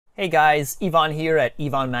Hey guys, Ivan here at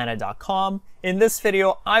ivanmana.com. In this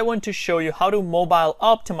video, I want to show you how to mobile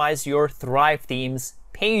optimize your Thrive Themes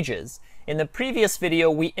pages. In the previous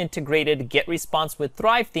video, we integrated GetResponse with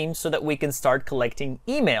Thrive Themes so that we can start collecting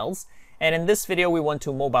emails. And in this video, we want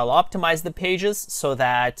to mobile optimize the pages so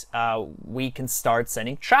that we can start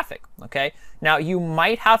sending traffic, okay? Now, you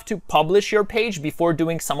might have to publish your page before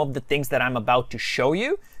doing some of the things that I'm about to show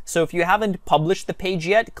you. So if you haven't published the page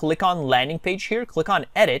yet, click on landing page here, click on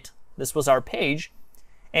edit. This was our page.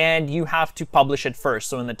 And you have to publish it first.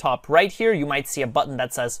 So in the top right here, you might see a button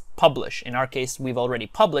that says publish. In our case, we've already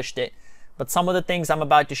published it. But some of the things I'm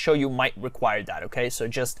about to show you might require that, okay? So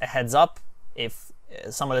just a heads up if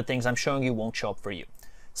some of the things I'm showing you won't show up for you.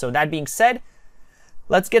 So that being said,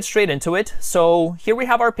 let's get straight into it. So here we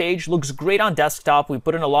have our page. Looks great on desktop. We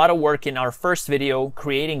put in a lot of work in our first video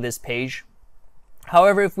creating this page.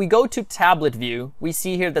 However, if we go to tablet view, we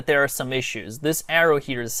see here that there are some issues. This arrow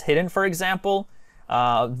here is hidden, for example.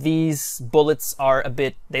 These bullets are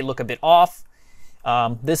they look a bit off.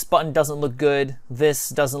 This button doesn't look good. This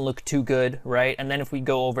doesn't look too good, right? And then if we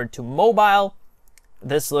go over to mobile,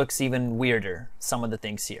 this looks even weirder, some of the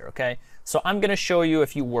things here, okay? So I'm going to show you a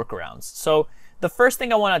few workarounds. So the first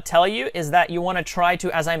thing I want to tell you is that you want to try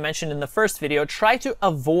to, as I mentioned in the first video, try to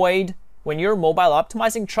avoid, when you're mobile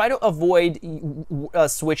optimizing, try to avoid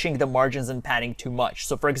switching the margins and padding too much.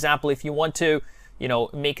 So for example, if you want to,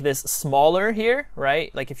 make this smaller here,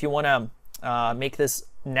 right? Like if you want to make this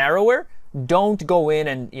narrower, don't go in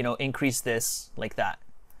and, increase this like that.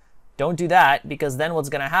 Don't do that, because then what's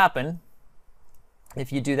going to happen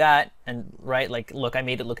if you do that, and right, like, look, I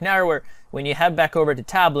made it look narrower. When you head back over to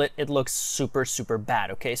tablet, it looks super, super bad,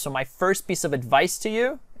 okay? So my first piece of advice to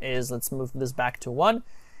you is, let's move this back to 1.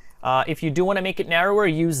 If you do want to make it narrower,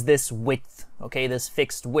 use this width, okay? This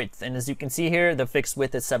fixed width. And as you can see here, the fixed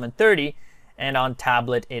width is 730, and on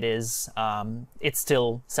tablet, it is, it's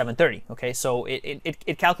still 730, okay? So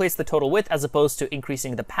it calculates the total width as opposed to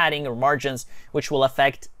increasing the padding or margins, which will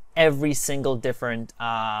affect every single different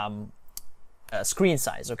screen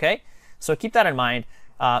size, okay? So keep that in mind.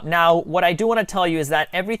 Now, what I do want to tell you is that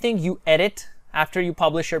everything you edit after you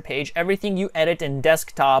publish your page, everything you edit in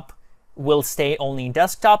desktop will stay only in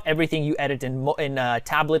desktop. Everything you edit in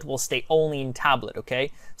tablet will stay only in tablet,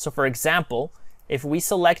 okay? So for example, if we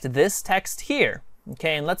select this text here,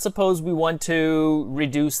 okay, and let's suppose we want to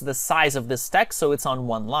reduce the size of this text so it's on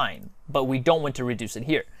one line, but we don't want to reduce it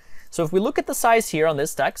here. So if we look at the size here on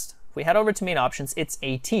this text, if we head over to main options, it's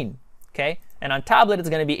 18, okay? And on tablet, it's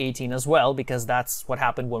going to be 18 as well, because that's what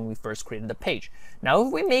happened when we first created the page. Now,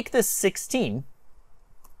 if we make this 16,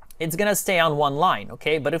 it's going to stay on one line,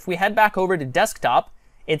 okay? But if we head back over to desktop,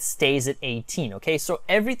 it stays at 18, okay? So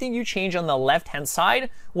everything you change on the left-hand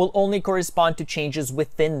side will only correspond to changes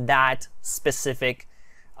within that specific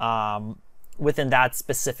kind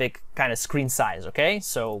of screen size, okay?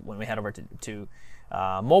 So when we head over to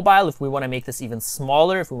mobile, if we want to make this even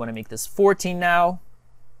smaller, if we want to make this 14 now,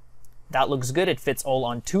 that looks good. It fits all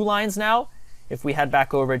on 2 lines now. If we head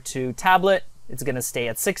back over to tablet, it's going to stay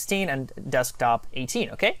at 16 and desktop 18,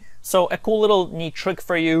 okay? So a cool little neat trick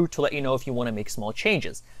for you to let you know if you want to make small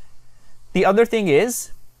changes. The other thing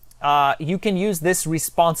is you can use this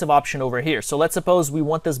responsive option over here. So let's suppose we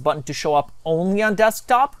want this button to show up only on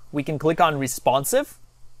desktop. We can click on responsive.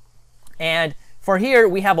 And for here,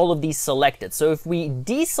 we have all of these selected. So if we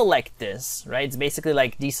deselect this, right, it's basically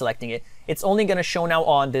like deselecting it. It's only going to show now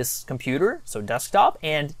on this computer, so desktop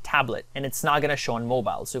and tablet, and it's not going to show on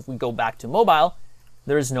mobile. So if we go back to mobile,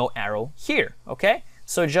 there is no arrow here, okay?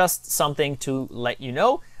 So just something to let you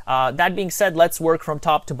know. That being said, let's work from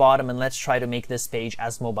top to bottom and let's try to make this page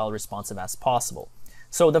as mobile responsive as possible.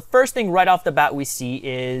 So the first thing right off the bat we see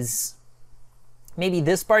is maybe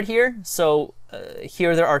this part here. So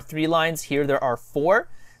here there are 3 lines, here there are 4.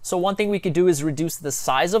 So one thing we could do is reduce the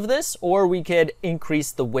size of this, or we could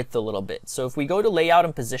increase the width a little bit. So if we go to layout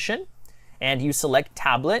and position and you select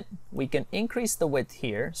tablet, we can increase the width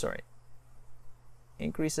here. Sorry,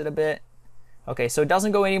 increase it a bit. Okay, so it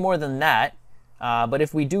doesn't go any more than that. But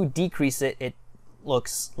if we do decrease it, it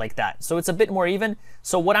looks like that. So it's a bit more even.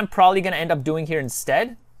 So what I'm probably going to end up doing here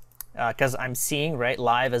instead, because I'm seeing right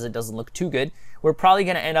live as it doesn't look too good, we're probably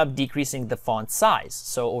going to end up decreasing the font size.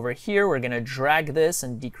 So over here, we're going to drag this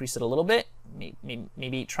and decrease it a little bit.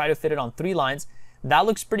 Maybe try to fit it on 3 lines. That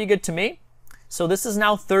looks pretty good to me. So this is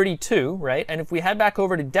now 32, right? And if we head back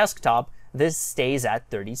over to desktop, this stays at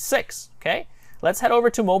 36, okay? Let's head over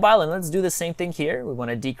to mobile and let's do the same thing here. We want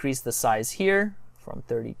to decrease the size here from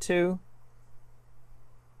 32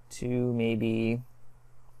 to maybe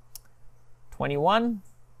 21,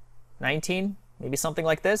 19, maybe something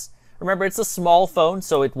like this. Remember, it's a small phone,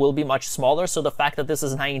 so it will be much smaller. So the fact that this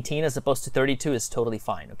is 19 as opposed to 32 is totally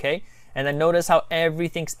fine, okay? And then notice how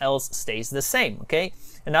everything else stays the same, okay?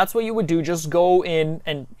 And that's what you would do. Just go in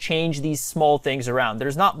and change these small things around.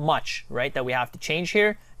 There's not much, right, that we have to change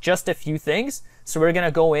here, just a few things. So we're gonna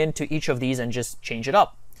go into each of these and just change it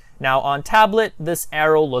up. Now on tablet, this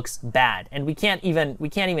arrow looks bad, and we can't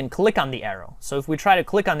even click on the arrow. So if we try to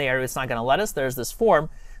click on the arrow, it's not gonna let us. There's this form.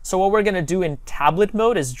 So what we're gonna do in tablet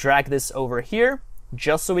mode is drag this over here,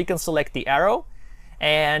 just so we can select the arrow.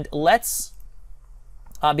 And let's,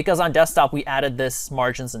 because on desktop we added this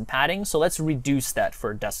margins and padding, so let's reduce that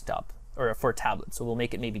for desktop or for tablet. So we'll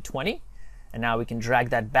make it maybe 20, and now we can drag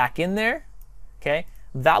that back in there. Okay,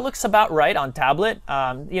 that looks about right on tablet.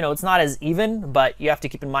 You know, it's not as even, but you have to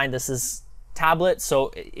keep in mind this is tablet,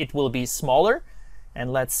 so it will be smaller.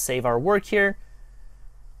 And let's save our work here.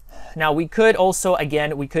 Now we could also,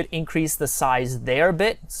 again, we could increase the size there a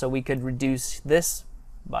bit. So we could reduce this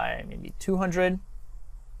by maybe 200.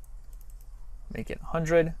 Make it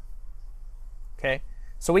 100. Okay,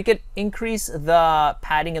 so we could increase the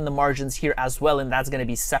padding and the margins here as well, and that's going to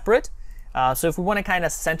be separate. So if we want to kind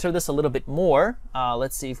of center this a little bit more,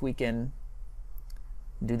 let's see if we can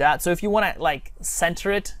do that. So if you want to like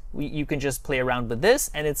center it, you can just play around with this,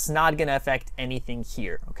 and it's not going to affect anything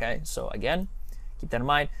here. Okay, so again, keep that in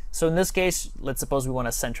mind. So in this case, let's suppose we want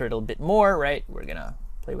to center it a little bit more, right? We're going to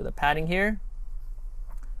play with the padding here.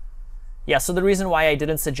 Yeah, so the reason why I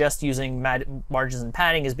didn't suggest using margins and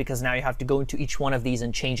padding is because now you have to go into each one of these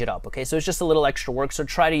and change it up, okay? So it's just a little extra work, so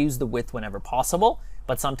try to use the width whenever possible,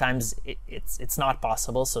 but sometimes it's not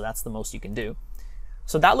possible, so that's the most you can do.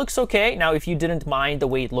 So that looks okay. Now, if you didn't mind the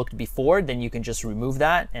way it looked before, then you can just remove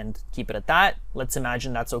that and keep it at that. Let's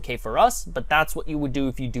imagine that's okay for us, but that's what you would do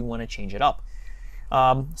if you do want to change it up.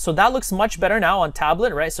 So that looks much better now on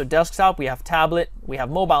tablet, right? So desktop, we have tablet, we have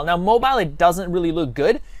mobile. Now mobile, it doesn't really look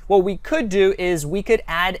good. What we could do is we could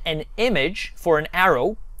add an image for an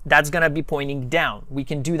arrow that's gonna be pointing down. We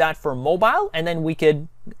can do that for mobile, and then we could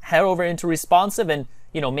head over into responsive and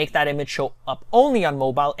make that image show up only on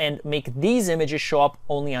mobile and make these images show up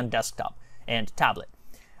only on desktop and tablet.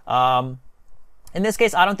 In this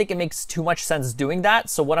case, I don't think it makes too much sense doing that.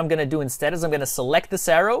 So what I'm gonna do instead is I'm gonna select this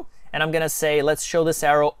arrow, and I'm gonna say, let's show this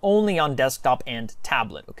arrow only on desktop and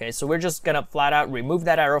tablet. Okay, so we're just gonna flat out remove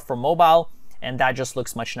that arrow from mobile, and that just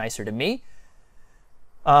looks much nicer to me.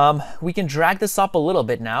 We can drag this up a little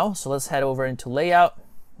bit now. So let's head over into layout.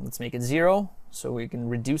 Let's make it 0, so we can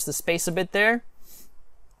reduce the space a bit there.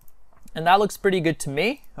 And that looks pretty good to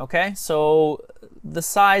me. Okay, so the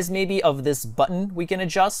size maybe of this button we can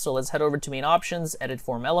adjust. So let's head over to main options, edit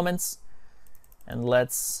form elements, and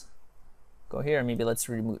let's go here and maybe let's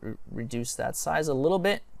reduce that size a little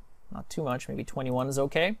bit, not too much, maybe 21 is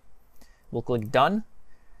okay. We'll click done.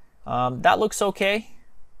 That looks okay,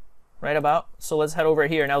 right about. So let's head over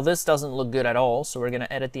here. Now this doesn't look good at all, so we're gonna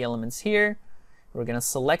edit the elements here. We're gonna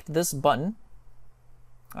select this button.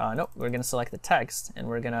 No, we're gonna select the text, and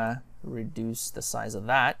we're gonna reduce the size of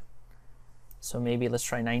that. So maybe let's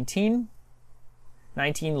try 19.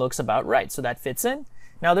 19 looks about right, so that fits in.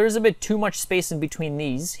 Now there's a bit too much space in between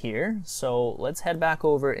these here, so let's head back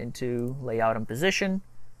over into layout and position.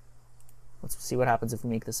 Let's see what happens if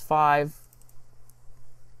we make this 5.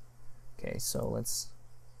 Okay, so let's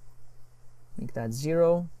make that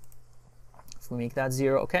 0. If we make that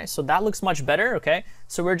 0, okay, so that looks much better, okay?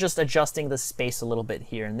 So we're just adjusting the space a little bit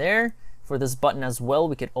here and there. For this button as well,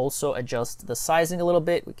 we could also adjust the sizing a little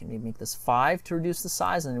bit. We can maybe make this 5 to reduce the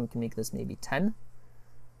size, and then we can make this maybe 10.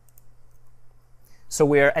 So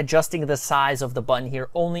we're adjusting the size of the button here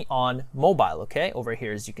only on mobile, okay, over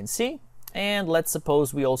here as you can see. And let's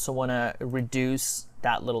suppose we also want to reduce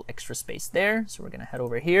that little extra space there. So we're going to head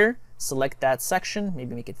over here, select that section,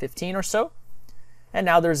 maybe make it 15 or so. And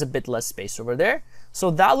now there's a bit less space over there. So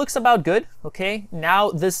that looks about good, okay? Now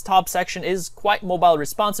this top section is quite mobile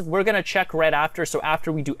responsive. We're going to check right after. So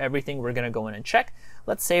after we do everything, we're going to go in and check.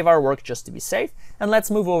 Let's save our work just to be safe. And let's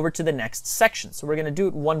move over to the next section. So we're going to do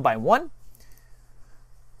it one by one.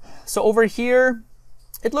 So over here,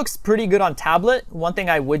 it looks pretty good on tablet. One thing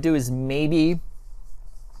I would do is maybe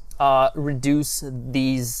reduce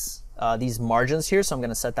these margins here. So I'm going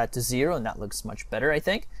to set that to 0, and that looks much better, I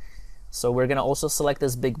think. So we're going to also select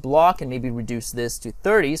this big block and maybe reduce this to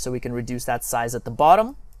 30, so we can reduce that size at the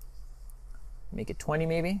bottom. Make it 20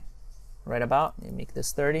 maybe, right about. Maybe make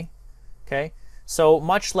this 30. Okay. So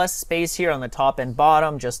much less space here on the top and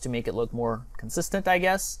bottom, just to make it look more consistent, I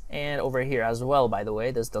guess. And over here as well, by the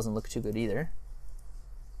way, this doesn't look too good either.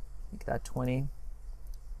 Make that 20.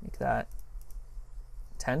 Make that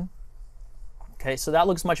 10. Okay, so that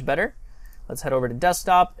looks much better. Let's head over to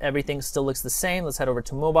desktop. Everything still looks the same. Let's head over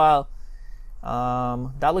to mobile.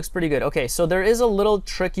 That looks pretty good. Okay, so there is a little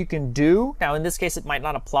trick you can do. Now, in this case, it might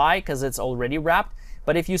not apply because it's already wrapped.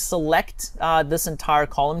 But if you select this entire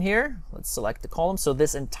column here, let's select the column. So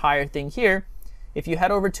this entire thing here, if you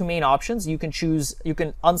head over to main options, you can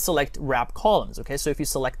unselect wrap columns. Okay, so if you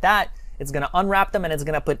select that, it's going to unwrap them and it's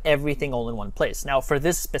going to put everything all in one place. Now, for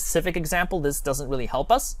this specific example, this doesn't really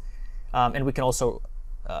help us. And we can also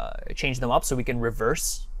change them up so we can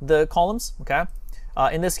reverse the columns. Okay,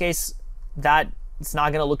 in this case, that it's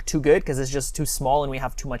not going to look too good because it's just too small and we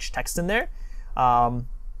have too much text in there.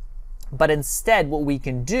 But instead, what we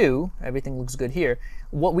can do, everything looks good here.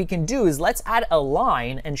 What we can do is let's add a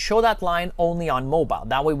line and show that line only on mobile.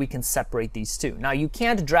 That way we can separate these two. Now, you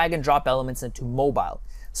can't drag and drop elements into mobile.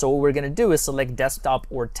 So what we're going to do is select desktop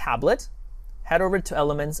or tablet, head over to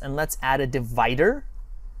elements, and let's add a divider,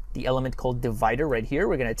 the element called divider right here.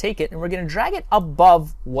 We're going to take it and we're going to drag it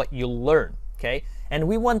above what you learn. Okay, and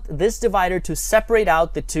we want this divider to separate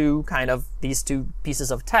out the two these two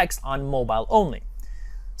pieces of text on mobile only.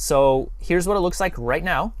 So here's what it looks like right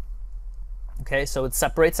now. Okay, so it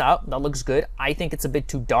separates out. That looks good. I think it's a bit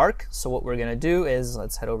too dark. So what we're going to do is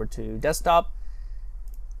let's head over to desktop.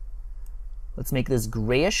 Let's make this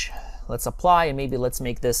grayish. Let's apply, and maybe let's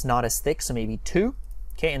make this not as thick, so maybe 2.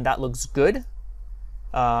 Okay, and that looks good.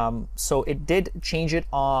 So it did change it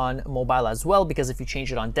on mobile as well, because if you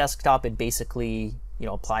change it on desktop, it basically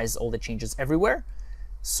applies all the changes everywhere.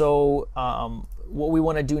 So what we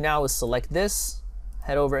want to do now is select this,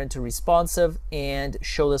 head over into responsive, and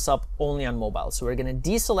show this up only on mobile. So we're going to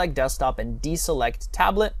deselect desktop and deselect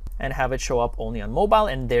tablet and have it show up only on mobile,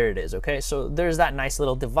 and there it is. Okay, so there's that nice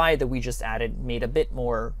little divide that we just added, made a bit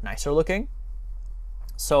more nicer looking.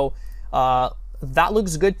 So that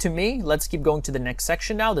looks good to me. Let's keep going to the next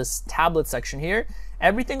section now, this tablet section here.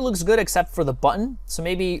 Everything looks good except for the button. So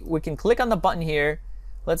maybe we can click on the button here.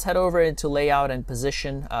 Let's head over into layout and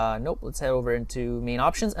position. Nope, let's head over into main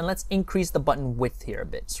options and let's increase the button width here a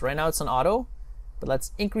bit. So right now it's on auto, but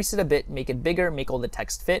let's increase it a bit, make it bigger, make all the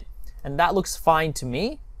text fit. And that looks fine to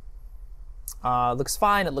me. Looks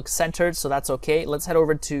fine, it looks centered, so that's okay. Let's head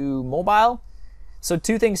over to mobile. So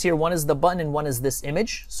two things here, one is the button and one is this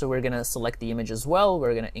image. So we're gonna select the image as well.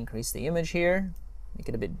 We're gonna increase the image here, make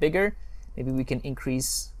it a bit bigger. Maybe we can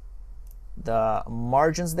increase the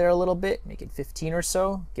margins there a little bit, make it 15 or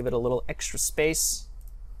so, give it a little extra space,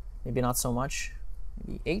 maybe not so much,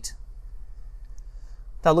 maybe 8.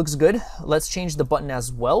 That looks good. Let's change the button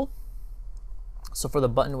as well. So for the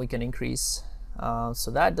button we can increase,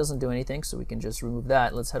 so that doesn't do anything, so we can just remove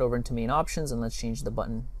that. Let's head over into main options and let's change the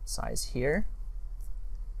button size here.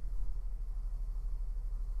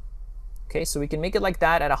 Okay, so we can make it like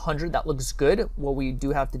that at 100. That looks good. What we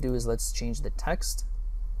do have to do is let's change the text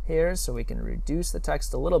here so we can reduce the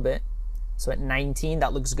text a little bit. So at 19,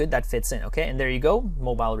 that looks good. That fits in. Okay, and there you go,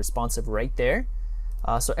 mobile responsive right there.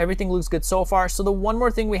 So everything looks good so far. So the one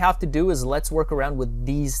more thing we have to do is let's work around with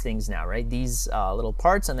these things now, right? These little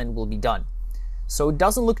parts, and then we'll be done. So it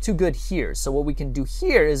doesn't look too good here. So what we can do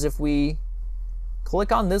here is if we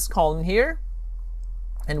click on this column here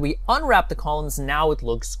and we unwrap the columns, now it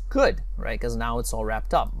looks good, right? Because now it's all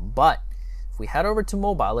wrapped up. But if we head over to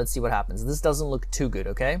mobile, let's see what happens. This doesn't look too good,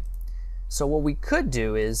 okay? So what we could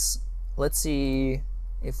do is, let's see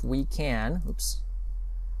if we can, oops.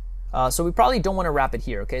 So we probably don't want to wrap it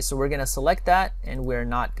here, okay? So we're going to select that and we're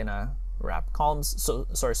not going to wrap columns. So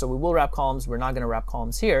we will wrap columns. We're not going to wrap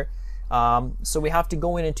columns here. So we have to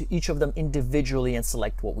go into each of them individually and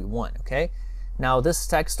select what we want, okay? Now this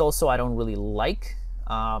text also I don't really like.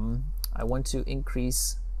 I want to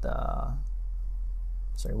increase the,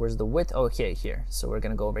 sorry, where's the width? Oh, okay, here. So we're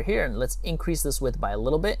going to go over here and let's increase this width by a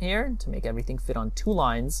little bit here to make everything fit on 2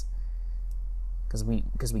 lines because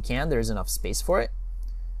we can. There's enough space for it.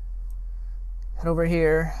 Head over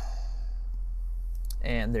here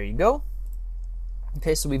and there you go.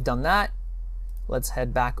 Okay, so we've done that. Let's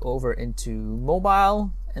head back over into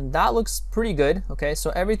mobile and that looks pretty good. Okay, so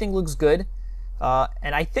everything looks good.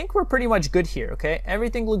 And I think we're pretty much good here, okay?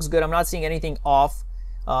 Everything looks good. I'm not seeing anything off.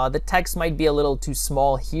 The text might be a little too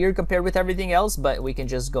small here compared with everything else, but we can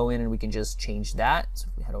just go in and we can just change that. So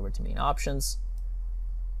if we head over to main options,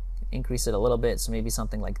 increase it a little bit, so maybe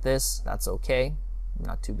something like this. That's okay.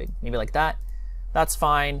 Not too big. Maybe like that. That's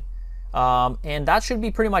fine. And that should be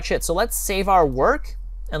pretty much it. So let's save our work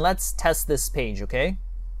and let's test this page, okay?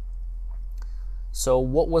 So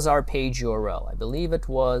what was our page URL? I believe it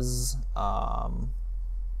was the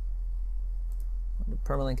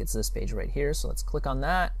permalink. It's this page right here. So let's click on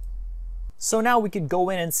that. So now we could go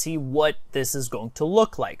in and see what this is going to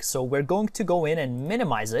look like. So we're going to go in and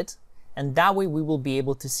minimize it. And that way we will be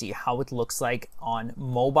able to see how it looks like on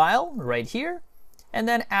mobile right here. And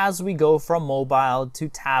then as we go from mobile to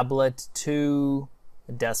tablet to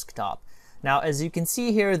desktop. Now, as you can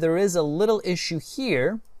see here, there is a little issue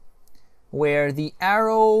here where the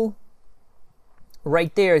arrow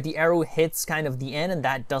right there, the arrow hits kind of the end, and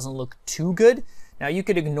that doesn't look too good. Now you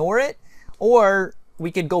could ignore it, or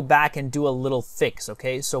we could go back and do a little fix,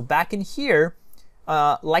 okay? So back in here,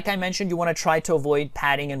 like I mentioned, you want to try to avoid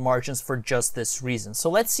padding and margins for just this reason. So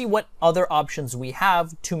let's see what other options we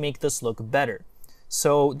have to make this look better.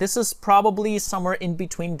 So this is probably somewhere in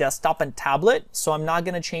between desktop and tablet. So I'm not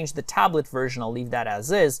going to change the tablet version. I'll leave that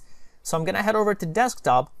as is. So I'm going to head over to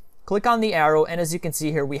desktop, click on the arrow, and as you can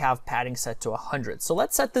see here, we have padding set to 100. So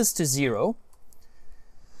let's set this to 0.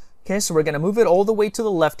 Okay, so we're going to move it all the way to the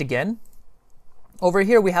left again. Over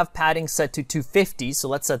here, we have padding set to 250. So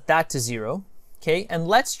let's set that to 0. Okay, and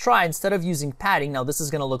let's try, instead of using padding, now this is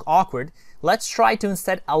going to look awkward, let's try to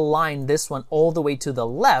instead align this one all the way to the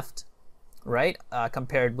left, right,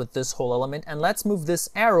 compared with this whole element, and let's move this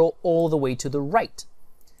arrow all the way to the right.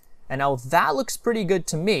 And now that looks pretty good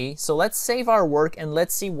to me, so let's save our work and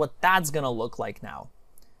let's see what that's going to look like now.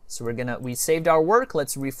 So we saved our work,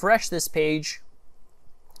 let's refresh this page.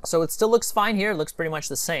 So it still looks fine here, it looks pretty much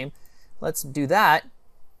the same. Let's do that.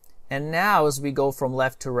 And now as we go from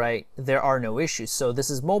left to right, there are no issues. So this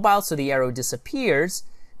is mobile, so the arrow disappears,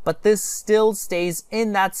 but this still stays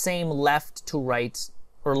in that same left to right,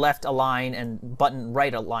 or left align and button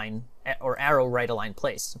right align, or arrow right align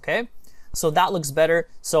place, okay? So that looks better.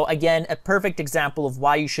 So again, a perfect example of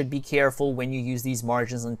why you should be careful when you use these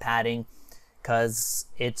margins and padding, because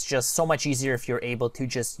it's just so much easier if you're able to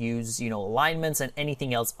just use, alignments and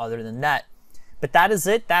anything else other than that. But that is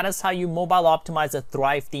it. That is how you mobile optimize a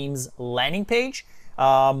Thrive Themes landing page.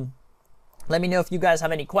 Let me know if you guys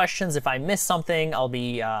have any questions. If I missed something, I'll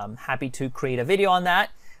be happy to create a video on that.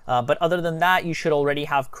 But other than that, you should already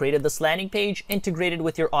have created this landing page, integrated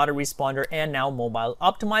with your autoresponder, and now mobile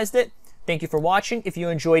optimized it. Thank you for watching. If you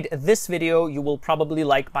enjoyed this video, you will probably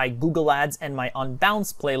like my Google Ads and my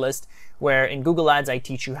Unbounce playlist, where in Google Ads, I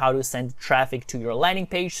teach you how to send traffic to your landing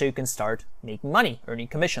page so you can start making money, earning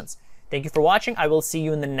commissions. Thank you for watching. I will see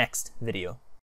you in the next video.